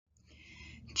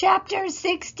Chapter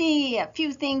 60, a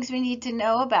few things we need to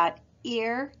know about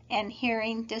ear and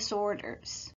hearing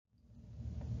disorders.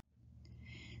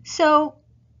 So,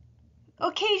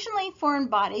 occasionally foreign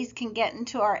bodies can get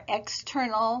into our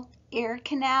external ear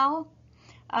canal.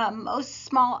 Most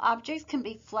small objects can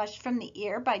be flushed from the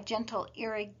ear by gentle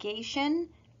irrigation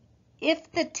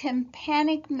if the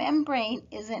tympanic membrane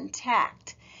is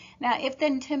intact. Now, if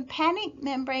the tympanic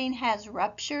membrane has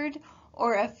ruptured,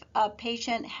 or if a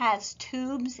patient has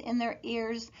tubes in their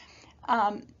ears,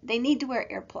 they need to wear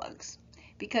earplugs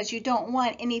because you don't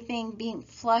want anything being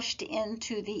flushed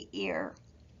into the ear.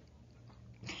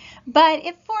 But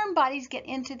if foreign bodies get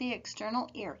into the external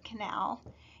ear canal,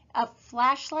 a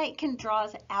flashlight can draw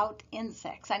out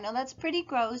insects. I know that's pretty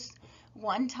gross.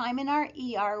 One time in our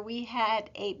ER, we had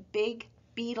a big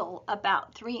beetle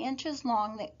about 3 inches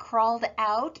long that crawled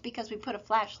out because we put a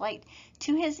flashlight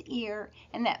to his ear,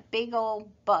 and that big old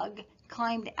bug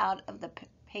climbed out of the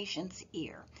patient's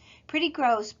ear. Pretty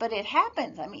gross, but it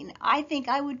happens. I mean, I think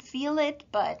I would feel it,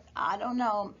 but I don't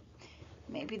know.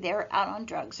 Maybe they're out on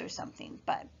drugs or something.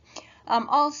 But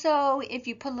also, if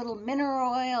you put a little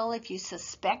mineral oil, if you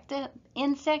suspect an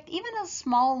insect, even a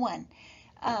small one,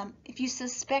 if you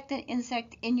suspect an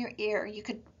insect in your ear, you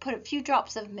could put a few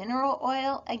drops of mineral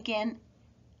oil, again,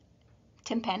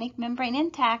 tympanic membrane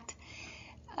intact,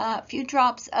 a few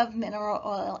drops of mineral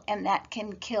oil, and that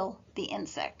can kill the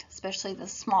insect, especially the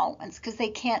small ones, because they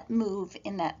can't move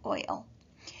in that oil.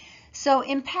 So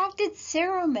impacted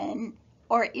cerumen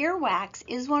or earwax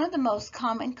is one of the most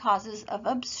common causes of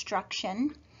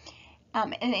obstruction,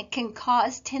 and it can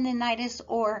cause tendinitis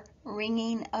or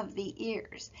ringing of the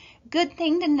ears. Good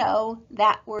thing to know,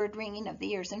 that word, ringing of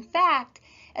the ears. In fact,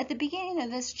 at the beginning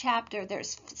of this chapter,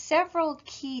 there's several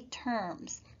key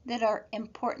terms that are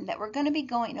important that we're going to be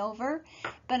going over,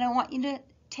 but I want you to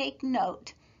take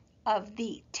note of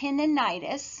the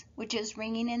tendinitis, which is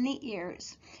ringing in the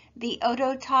ears, the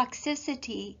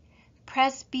ototoxicity,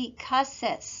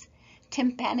 presbycusis,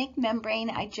 tympanic membrane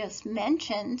I just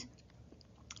mentioned,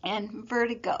 and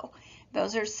vertigo.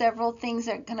 Those are several things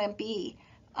that are going to be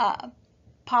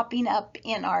popping up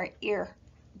in our ear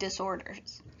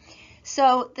disorders.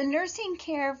 So the nursing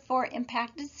care for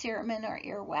impacted cerumen or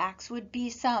earwax would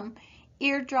be some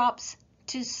eardrops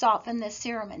to soften the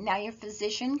cerumen. Now your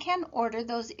physician can order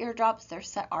those eardrops. There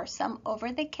are some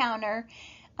over the counter.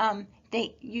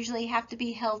 They usually have to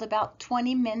be held about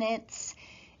 20 minutes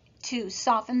to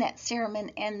soften that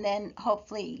cerumen, and then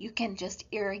hopefully you can just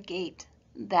irrigate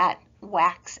that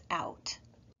wax out.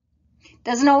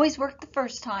 Doesn't always work the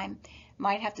first time.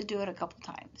 Might have to do it a couple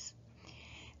times.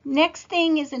 Next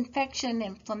thing is infection and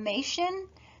inflammation.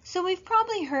 So we've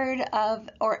probably heard of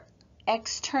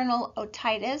external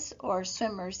otitis or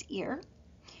swimmer's ear.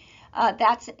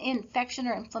 That's an infection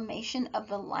or inflammation of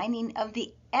the lining of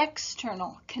the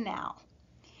external canal.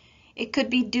 It could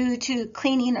be due to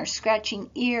cleaning or scratching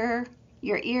your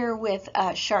ear with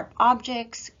sharp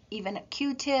objects, even a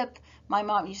Q-tip. My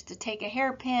mom used to take a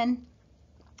hairpin.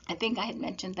 I think I had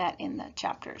mentioned that in the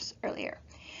chapters earlier.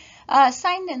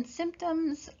 Signs and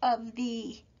symptoms of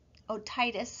the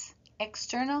otitis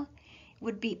external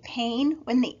would be pain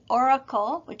when the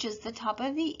auricle, which is the top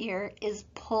of the ear, is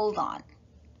pulled on.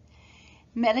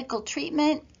 Medical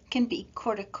treatment can be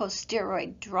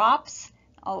corticosteroid drops.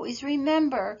 Always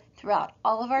remember throughout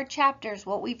all of our chapters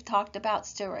what we've talked about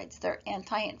steroids. They're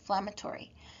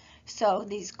anti-inflammatory. So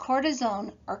these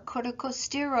cortisone or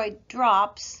corticosteroid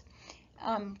drops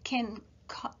can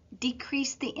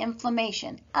decrease the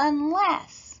inflammation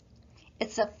unless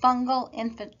it's a fungal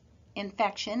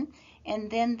infection, and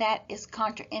then that is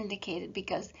contraindicated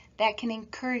because that can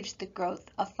encourage the growth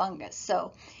of fungus.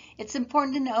 So it's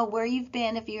important to know where you've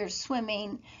been if you're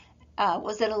swimming.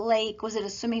 Was it a lake? Was it a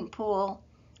swimming pool?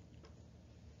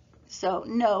 So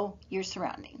know your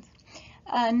surroundings.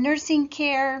 Nursing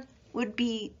care would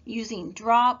be using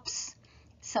drops,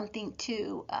 something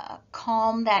to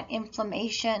calm that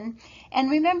inflammation.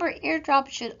 And remember,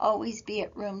 eardrops should always be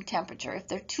at room temperature. If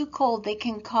they're too cold, they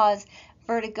can cause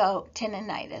vertigo,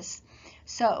 tendinitis.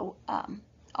 So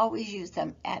always use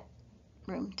them at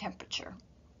room temperature.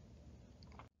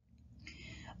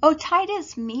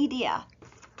 Otitis media.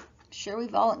 I'm sure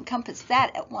we've all encompassed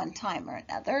that at one time or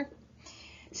another.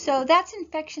 So that's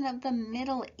infection of the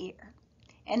middle ear.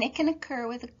 And it can occur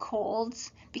with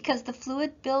colds because the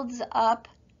fluid builds up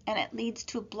and it leads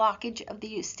to a blockage of the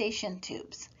eustachian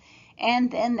tubes. And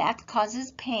then that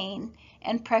causes pain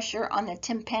and pressure on the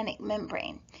tympanic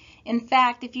membrane. In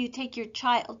fact, if you take your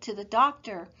child to the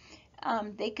doctor,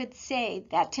 they could say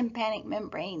that tympanic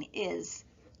membrane is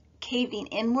caving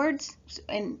inwards.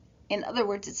 In other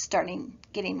words, it's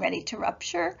getting ready to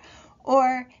rupture.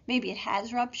 or maybe it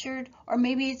has ruptured, or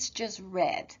maybe it's just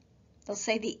red. They'll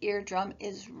say the eardrum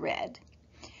is red.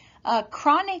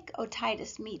 Chronic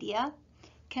otitis media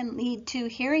can lead to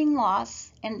hearing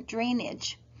loss and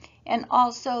drainage, and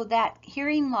also that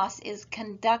hearing loss is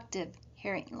conductive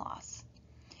hearing loss.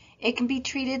 It can be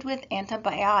treated with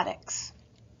antibiotics.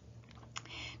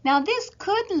 Now this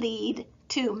could lead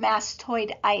to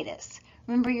mastoiditis.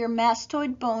 Remember, your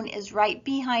mastoid bone is right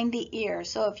behind the ear,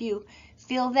 so if you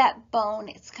feel that bone,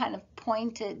 it's kind of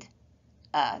pointed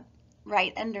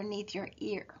right underneath your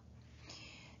ear.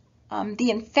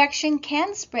 The infection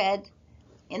can spread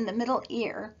in the middle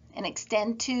ear and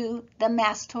extend to the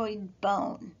mastoid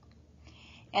bone,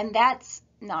 and that's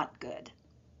not good.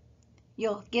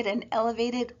 You'll get an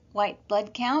elevated white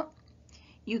blood count.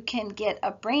 You can get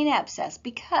a brain abscess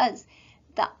because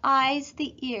the eyes,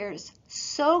 the ears,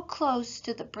 so close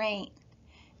to the brain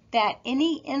that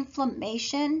any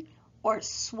inflammation or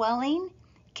swelling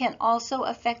can also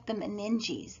affect the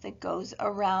meninges that goes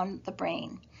around the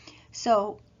brain.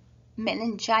 So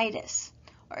meningitis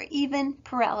or even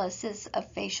paralysis of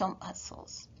facial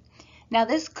muscles. Now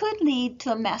this could lead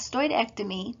to a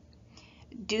mastoidectomy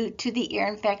due to the ear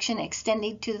infection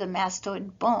extending to the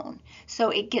mastoid bone. So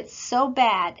it gets so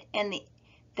bad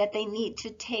that they need to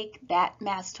take that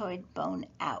mastoid bone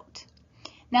out.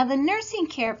 Now the nursing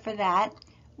care for that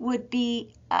would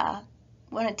be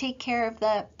want to take care of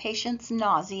the patient's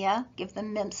nausea, give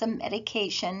them some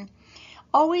medication.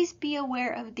 Always be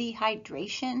aware of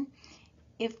dehydration.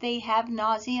 If they have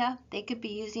nausea, they could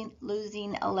be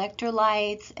losing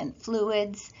electrolytes and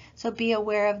fluids, so be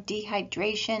aware of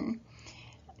dehydration.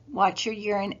 Watch your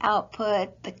urine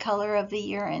output, the color of the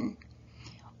urine.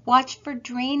 Watch for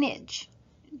drainage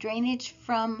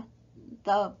from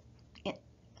the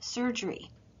surgery.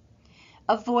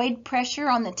 Avoid pressure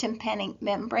on the tympanic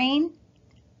membrane,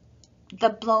 the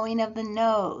blowing of the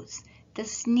nose, the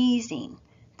sneezing,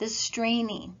 the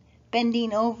straining,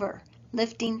 bending over,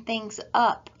 lifting things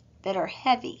up that are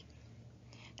heavy.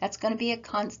 That's going to be a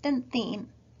constant theme.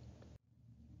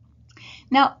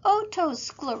 Now,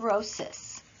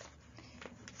 otosclerosis.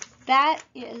 That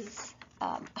is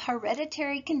a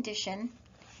hereditary condition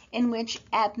in which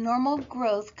abnormal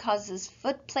growth causes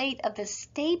foot plate of the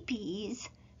stapes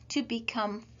to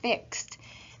become fixed.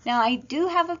 Now, I do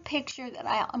have a picture that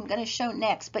I'm going to show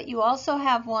next, but you also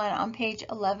have one on page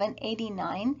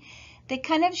 1189 that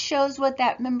kind of shows what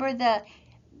that, remember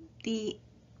the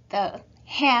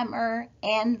hammer,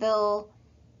 anvil,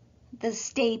 the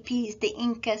stapes, the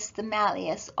incus, the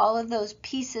malleus, all of those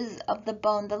pieces of the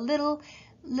bone, the little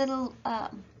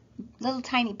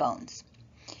tiny bones.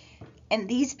 And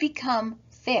these become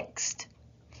fixed.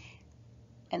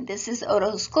 And this is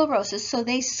otosclerosis, so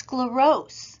they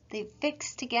sclerose, they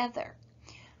fix together.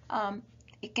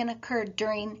 It can occur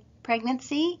during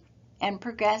pregnancy and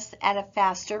progress at a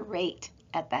faster rate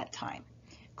at that time.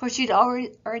 Of course, you'd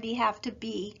already have to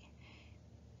be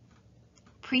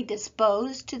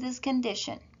predisposed to this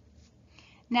condition.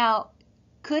 Now,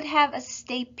 could have a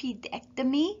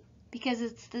stapedectomy because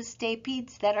it's the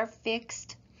stapes that are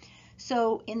fixed.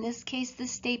 So in this case, the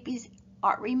stapes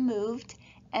are removed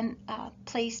and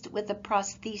placed with a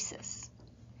prosthesis.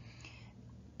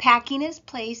 Packing is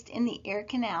placed in the ear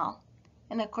canal,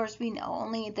 and of course we know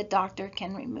only the doctor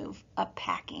can remove a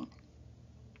packing.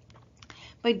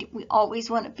 But we always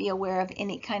want to be aware of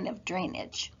any kind of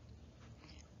drainage,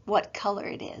 what color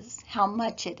it is, how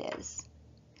much it is.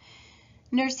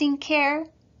 Nursing care,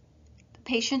 the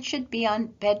patient should be on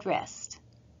bed rest,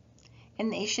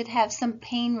 and they should have some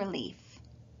pain relief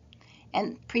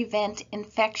and prevent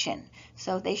infection.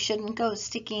 So they shouldn't go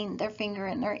sticking their finger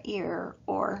in their ear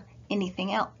or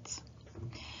anything else.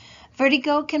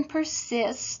 Vertigo can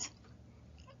persist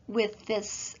with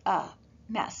this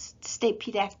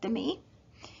stapedectomy,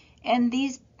 and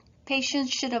these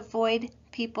patients should avoid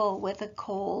people with a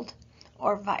cold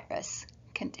or virus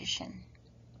condition.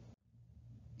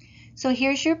 So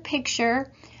here's your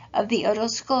picture of the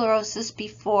otosclerosis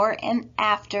before and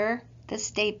after the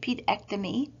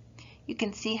stapedectomy. You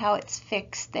can see how it's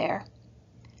fixed there.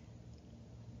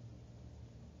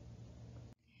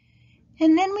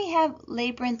 And then we have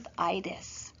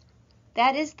labyrinthitis.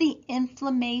 That is the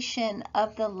inflammation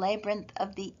of the labyrinth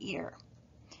of the ear.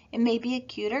 It may be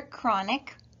acute or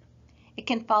chronic. It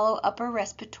can follow upper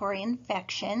respiratory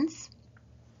infections,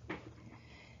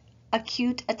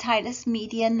 acute otitis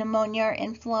media, pneumonia, or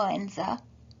influenza.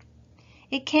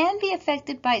 It can be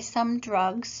affected by some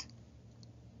drugs.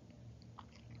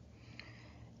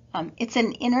 It's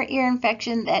an inner ear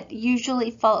infection that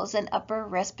usually follows an upper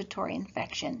respiratory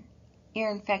infection, ear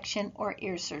infection, or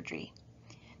ear surgery.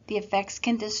 The effects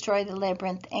can destroy the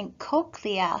labyrinth and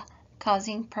cochlea,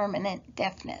 causing permanent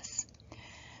deafness.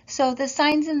 So the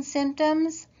signs and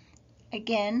symptoms,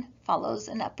 again, follows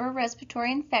an upper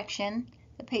respiratory infection.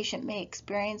 The patient may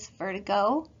experience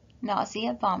vertigo,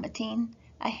 nausea, vomiting,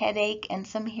 a headache, and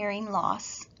some hearing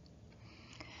loss.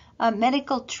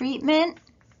 Medical treatment,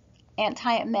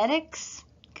 antiemetics,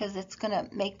 because it's going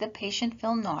to make the patient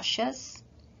feel nauseous.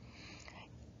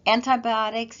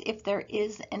 Antibiotics if there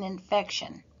is an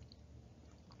infection.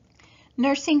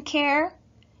 Nursing care,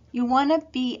 you want to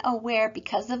be aware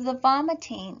because of the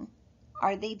vomiting,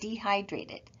 are they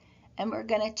dehydrated? And we're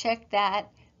going to check that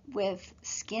with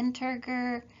skin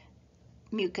turgor,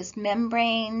 mucous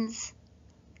membranes.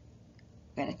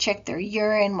 We're going to check their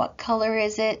urine, what color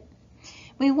is it?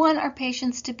 We want our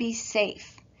patients to be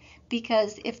safe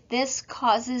because if this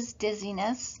causes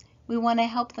dizziness, we want to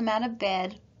help them out of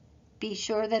bed, be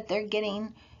sure that they're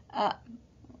getting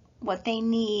what they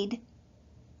need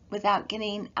without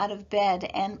getting out of bed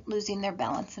and losing their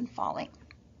balance and falling.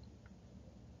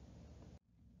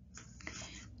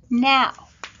 Now,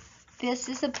 this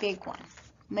is a big one,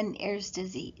 Meniere's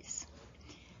disease.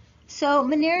 So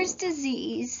Meniere's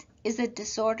disease is a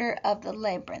disorder of the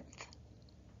labyrinth.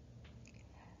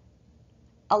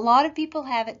 A lot of people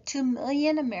have it. 2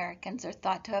 million Americans are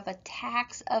thought to have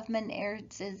attacks of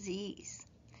Meniere's disease.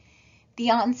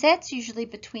 The onset's usually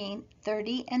between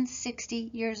 30 and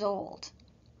 60 years old.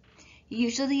 It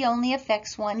usually only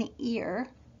affects one ear.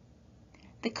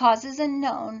 The cause is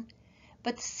unknown,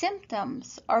 but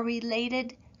symptoms are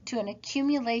related to an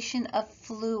accumulation of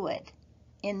fluid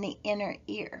in the inner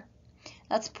ear.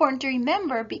 That's important to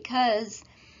remember because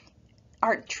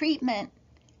our treatment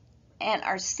and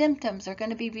our symptoms are going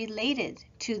to be related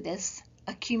to this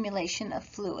accumulation of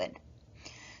fluid.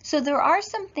 So there are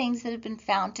some things that have been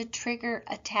found to trigger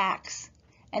attacks,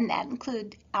 and that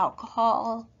include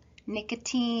alcohol,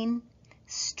 nicotine,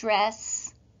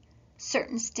 stress,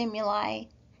 certain stimuli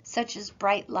such as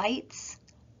bright lights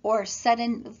or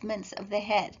sudden movements of the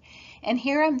head. And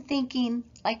here I'm thinking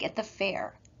like at the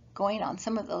fair, going on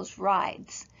some of those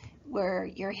rides where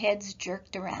your head's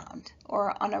jerked around,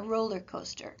 or on a roller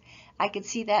coaster. I could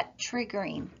see that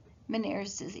triggering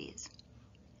Meniere's disease.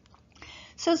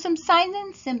 So some signs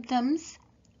and symptoms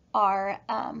are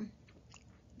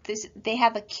they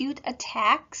have acute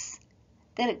attacks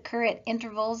that occur at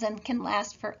intervals and can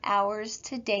last for hours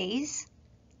to days.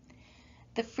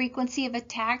 The frequency of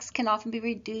attacks can often be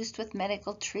reduced with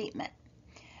medical treatment.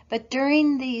 But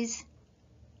during these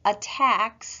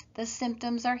attacks, the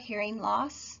symptoms are hearing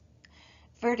loss,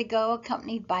 vertigo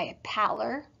accompanied by a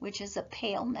pallor, which is a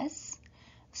paleness,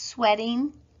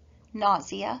 sweating,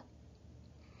 nausea.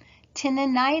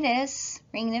 Tinnitus,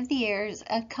 ringing of the ears,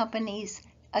 accompanies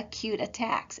acute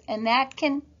attacks, and that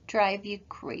can drive you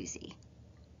crazy.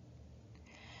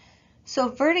 So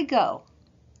vertigo,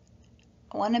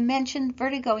 I want to mention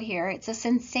vertigo here. It's a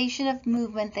sensation of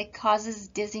movement that causes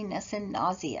dizziness and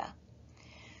nausea.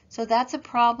 So that's a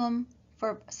problem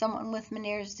for someone with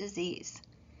Meniere's disease.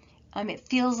 It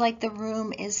feels like the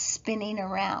room is spinning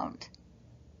around,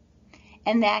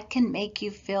 and that can make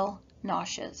you feel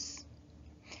nauseous.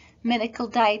 Medical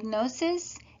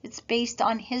diagnosis, it's based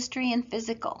on history and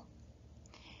physical.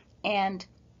 And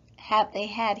have they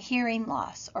had hearing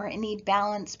loss or any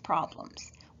balance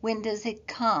problems? When does it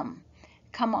come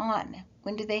on?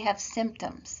 When do they have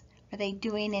symptoms? Are they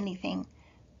doing anything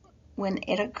when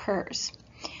it occurs?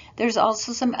 There's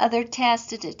also some other tests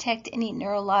to detect any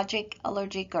neurologic,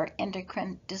 allergic, or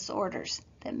endocrine disorders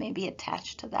that may be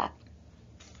attached to that.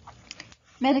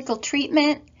 Medical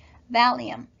treatment,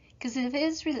 Valium, because if it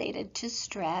is related to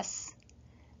stress,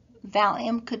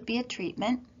 Valium could be a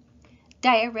treatment.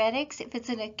 Diuretics, if it's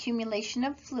an accumulation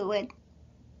of fluid.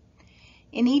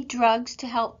 Any drugs to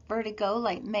help vertigo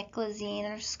like meclizine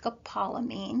or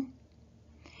scopolamine.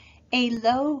 A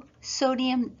low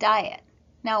sodium diet.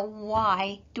 Now,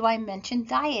 why do I mention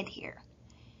diet here?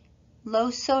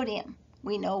 Low sodium.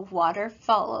 We know water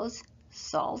follows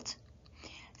salt.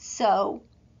 So,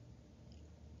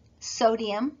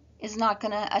 sodium is not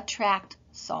going to attract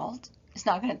salt. It's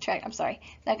not going to attract, it's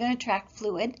not going to attract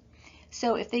fluid.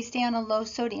 So if they stay on a low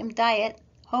sodium diet,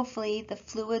 hopefully the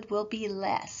fluid will be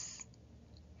less.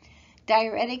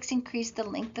 Diuretics increase the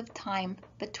length of time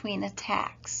between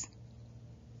attacks.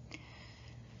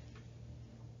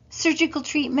 Surgical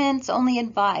treatments only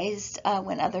advised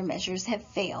when other measures have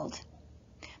failed.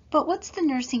 But what's the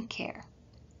nursing care?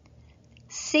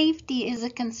 Safety is a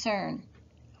concern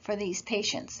for these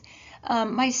patients.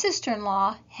 My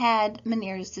sister-in-law had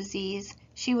Meniere's disease.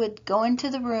 She would go into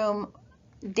the room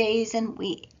days and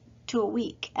a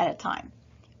week at a time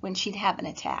when she'd have an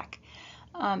attack.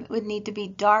 It would need to be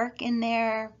dark in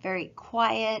there, very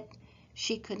quiet.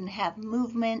 She couldn't have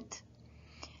movement.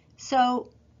 So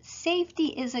safety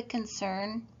is a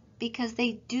concern because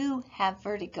they do have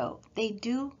vertigo. They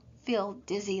do feel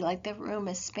dizzy, like the room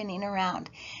is spinning around.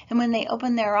 And when they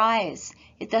open their eyes,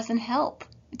 it doesn't help.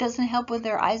 It doesn't help with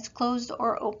their eyes closed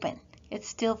or open. It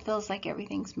still feels like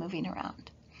everything's moving around.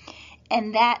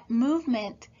 And that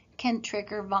movement can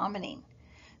trigger vomiting.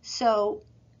 So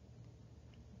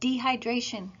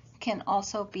dehydration can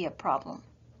also be a problem.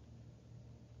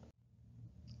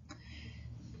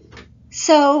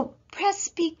 So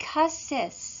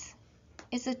presbycusis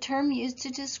is a term used to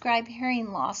describe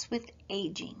hearing loss with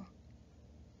aging,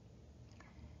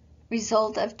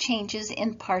 result of changes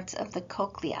in parts of the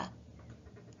cochlea.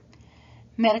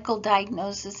 Medical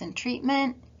diagnosis and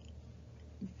treatment.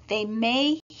 They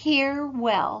may hear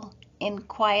well in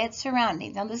quiet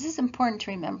surroundings. Now this is important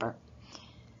to remember.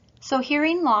 So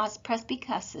hearing loss,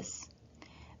 presbycusis,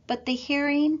 but they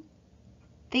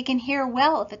can hear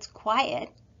well if it's quiet,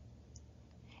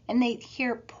 and they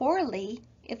hear poorly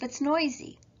if it's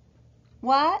noisy.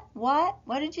 What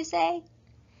did you say?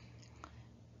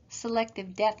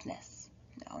 Selective deafness.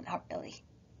 No, not really.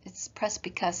 It's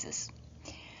presbycusis.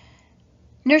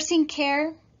 Nursing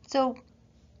care. So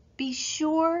be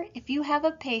sure if you have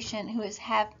a patient who is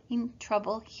having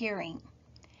trouble hearing,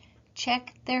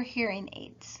 check their hearing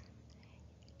aids.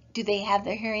 Do they have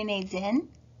their hearing aids in?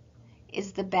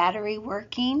 Is the battery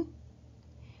working?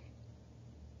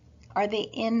 Are they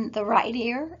in the right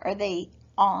ear? Are they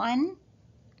on?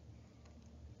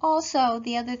 Also,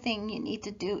 the other thing you need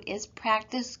to do is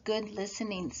practice good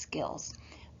listening skills.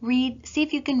 See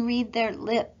if you can read their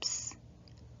lips.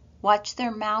 Watch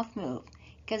their mouth move,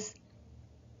 because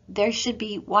they should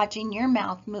be watching your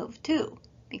mouth move too,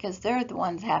 because they're the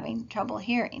ones having trouble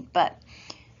hearing. But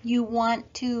you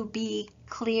want to be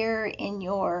clear in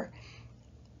your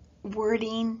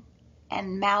wording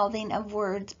and mouthing of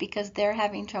words because they're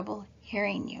having trouble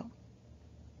hearing you.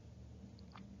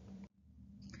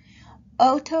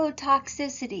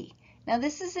 Ototoxicity. Now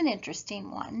this is an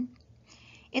interesting one.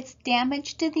 It's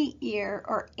damage to the ear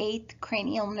or 8th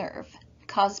cranial nerve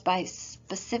caused by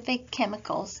specific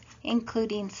chemicals,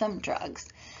 including some drugs.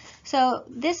 So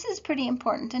this is pretty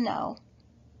important to know.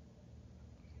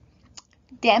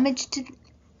 Damage to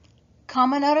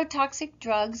common ototoxic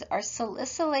drugs are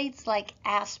salicylates like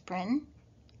aspirin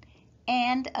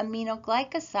and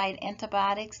aminoglycoside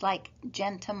antibiotics like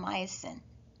gentamicin.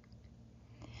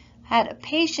 Had a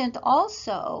patient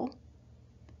also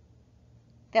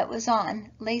that was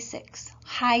on Lasix,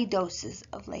 high doses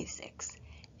of Lasix,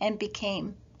 and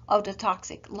became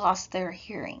ototoxic, lost their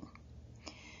hearing.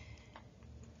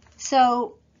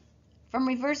 So from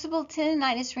reversible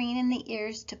tinnitus ringing in the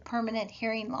ears to permanent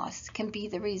hearing loss can be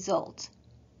the result.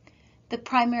 The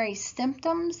primary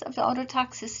symptoms of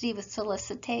ototoxicity with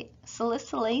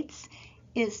salicylates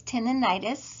is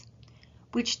tinnitus,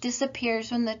 which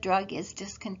disappears when the drug is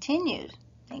discontinued,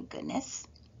 thank goodness.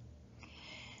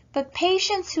 But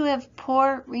patients who have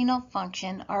poor renal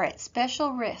function are at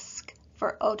special risk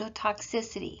for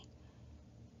ototoxicity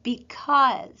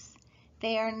because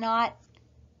they are not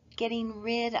getting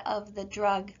rid of the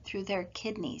drug through their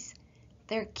kidneys.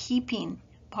 They're keeping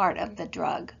part of the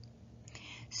drug.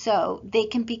 So they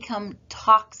can become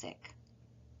toxic.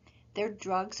 Their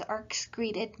drugs are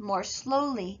excreted more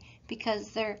slowly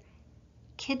because their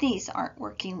kidneys aren't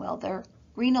working well. Their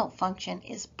renal function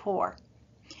is poor.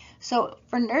 So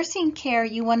for nursing care,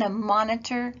 you want to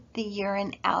monitor the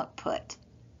urine output,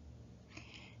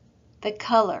 the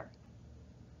color,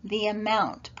 the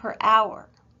amount per hour,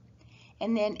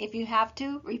 and then if you have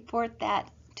to, report that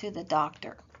to the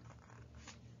doctor.